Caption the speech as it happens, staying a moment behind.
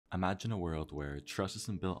Imagine a world where trust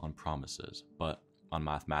isn't built on promises, but on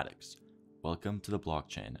mathematics. Welcome to the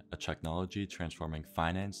blockchain, a technology transforming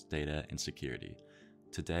finance, data, and security.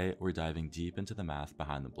 Today, we're diving deep into the math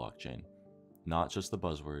behind the blockchain. Not just the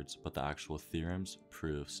buzzwords, but the actual theorems,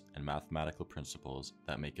 proofs, and mathematical principles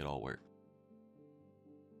that make it all work.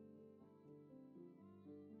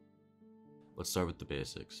 Let's start with the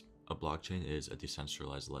basics. A blockchain is a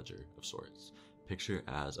decentralized ledger of sorts. Picture it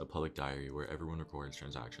as a public diary where everyone records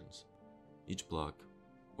transactions. Each block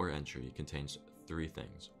or entry contains three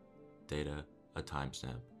things: data, a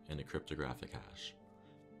timestamp, and a cryptographic hash.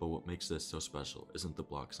 But what makes this so special isn't the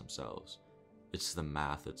blocks themselves, it's the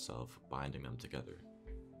math itself binding them together.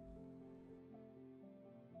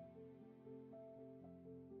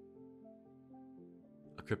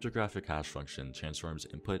 A cryptographic hash function transforms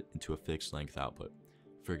input into a fixed length output.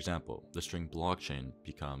 For example, the string blockchain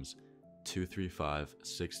becomes 235,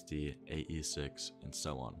 60, AE6, and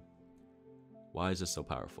so on. Why is this so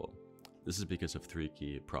powerful? This is because of three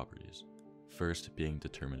key properties. First being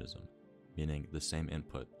determinism, meaning the same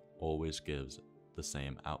input always gives the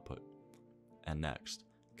same output. And next,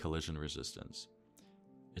 collision resistance.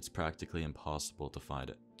 It's practically impossible to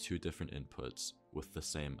find two different inputs with the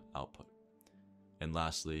same output. And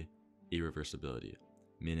lastly, irreversibility,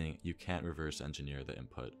 meaning you can't reverse engineer the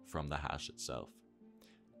input from the hash itself.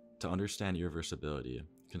 To understand irreversibility,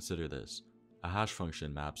 consider this. A hash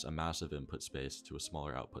function maps a massive input space to a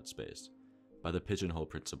smaller output space. By the pigeonhole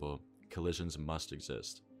principle, collisions must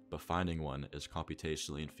exist, but finding one is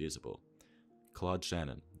computationally infeasible. Claude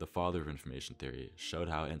Shannon, the father of information theory, showed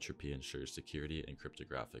how entropy ensures security in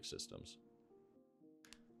cryptographic systems.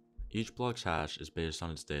 Each block's hash is based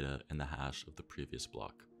on its data and the hash of the previous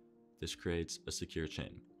block. This creates a secure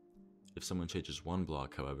chain. If someone changes one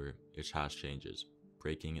block, however, its hash changes,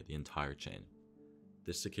 breaking the entire chain.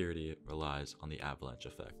 This security relies on the avalanche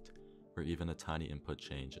effect, where even a tiny input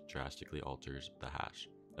change drastically alters the hash,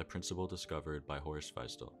 a principle discovered by Horst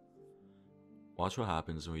Feistel. Watch what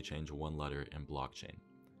happens when we change one letter in blockchain.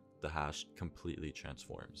 The hash completely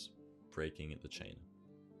transforms, breaking the chain.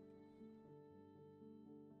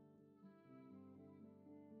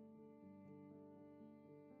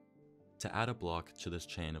 To add a block to this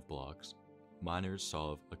chain of blocks, miners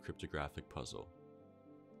solve a cryptographic puzzle.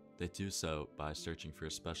 They do so by searching for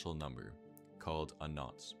a special number, called a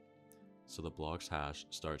nonce. So the block's hash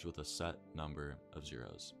starts with a set number of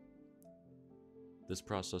zeros. This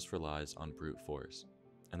process relies on brute force,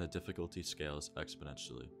 and the difficulty scales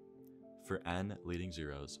exponentially. For n leading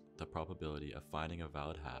zeros, the probability of finding a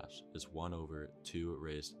valid hash is 1 over 2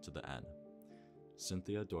 raised to the n.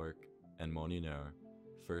 Cynthia Dork and Moni Noor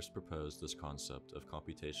first proposed this concept of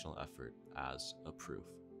computational effort as a proof.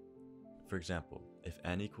 For example, if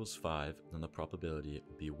n equals 5, then the probability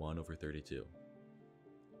would be 1 over 32.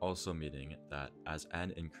 Also meaning that as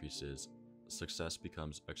n increases, success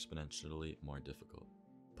becomes exponentially more difficult.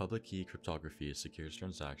 Public key cryptography secures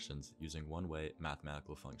transactions using one-way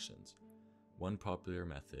mathematical functions. One popular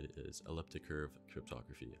method is elliptic curve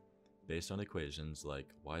cryptography, based on equations like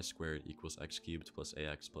y squared equals x cubed plus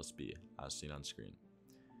ax plus b, as seen on screen.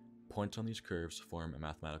 Points on these curves form a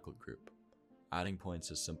mathematical group. Adding points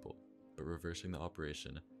is simple, but reversing the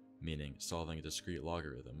operation, meaning solving a discrete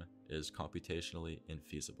logarithm, is computationally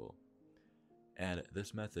infeasible. And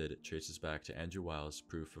this method traces back to Andrew Wiles'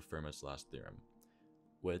 proof of Fermat's last theorem,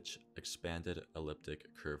 which expanded elliptic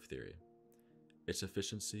curve theory. Its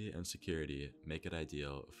efficiency and security make it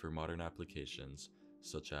ideal for modern applications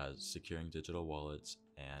such as securing digital wallets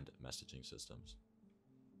and messaging systems.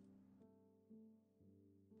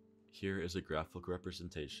 Here is a graphical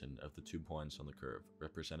representation of the 2 points on the curve,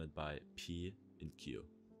 represented by P and Q.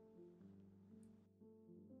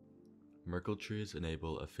 Merkel trees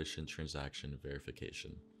enable efficient transaction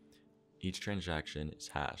verification. Each transaction is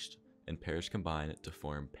hashed, and pairs combine to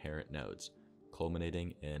form parent nodes,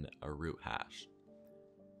 culminating in a root hash.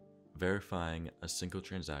 Verifying a single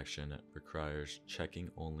transaction requires checking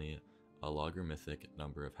only a logarithmic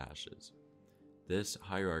number of hashes. This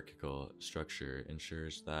hierarchical structure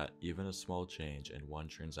ensures that even a small change in one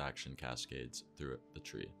transaction cascades through the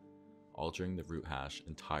tree, altering the root hash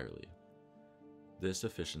entirely. This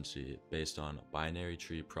efficiency, based on binary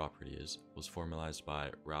tree properties, was formalized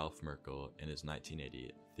by Ralph Merkle in his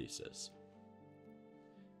 1980 thesis.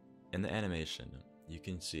 In the animation, you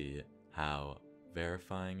can see how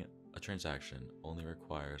verifying a transaction only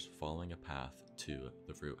requires following a path to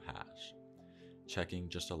the root hash, checking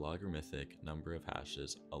just a logarithmic number of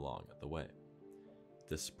hashes along the way.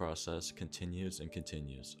 This process continues and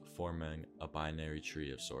continues, forming a binary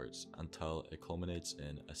tree of sorts until it culminates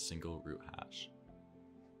in a single root hash.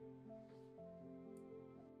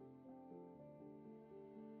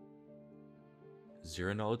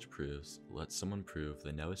 Zero-knowledge proofs let someone prove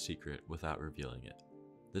they know a secret without revealing it.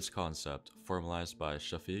 This concept, formalized by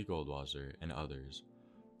Shafi Goldwasser and others,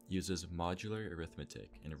 uses modular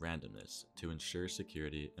arithmetic and randomness to ensure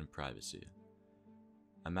security and privacy.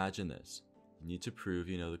 Imagine this. You need to prove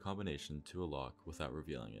you know the combination to a lock without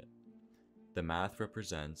revealing it. The math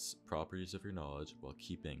represents properties of your knowledge while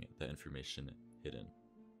keeping the information hidden.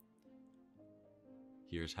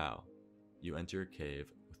 Here's how. You enter a cave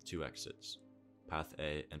with two exits, path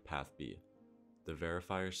A and path B. The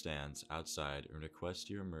verifier stands outside and requests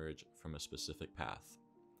you emerge from a specific path.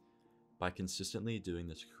 By consistently doing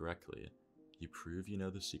this correctly, you prove you know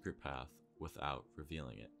the secret path without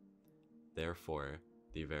revealing it. Therefore,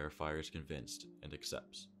 the verifier is convinced and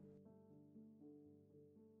accepts.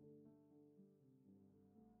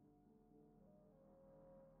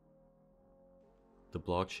 The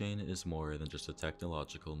blockchain is more than just a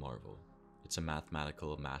technological marvel. It's a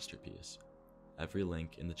mathematical masterpiece. Every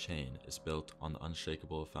link in the chain is built on the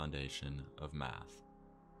unshakable foundation of math,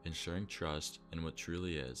 ensuring trust in what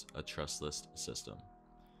truly is a trustless system.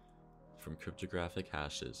 From cryptographic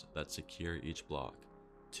hashes that secure each block,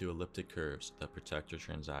 to elliptic curves that protect your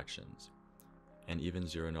transactions, and even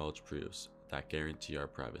zero-knowledge proofs that guarantee our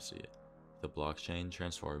privacy, the blockchain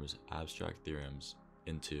transforms abstract theorems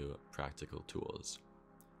into practical tools.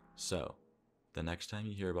 So, the next time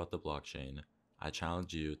you hear about the blockchain, I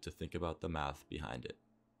challenge you to think about the math behind it.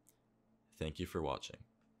 Thank you for watching.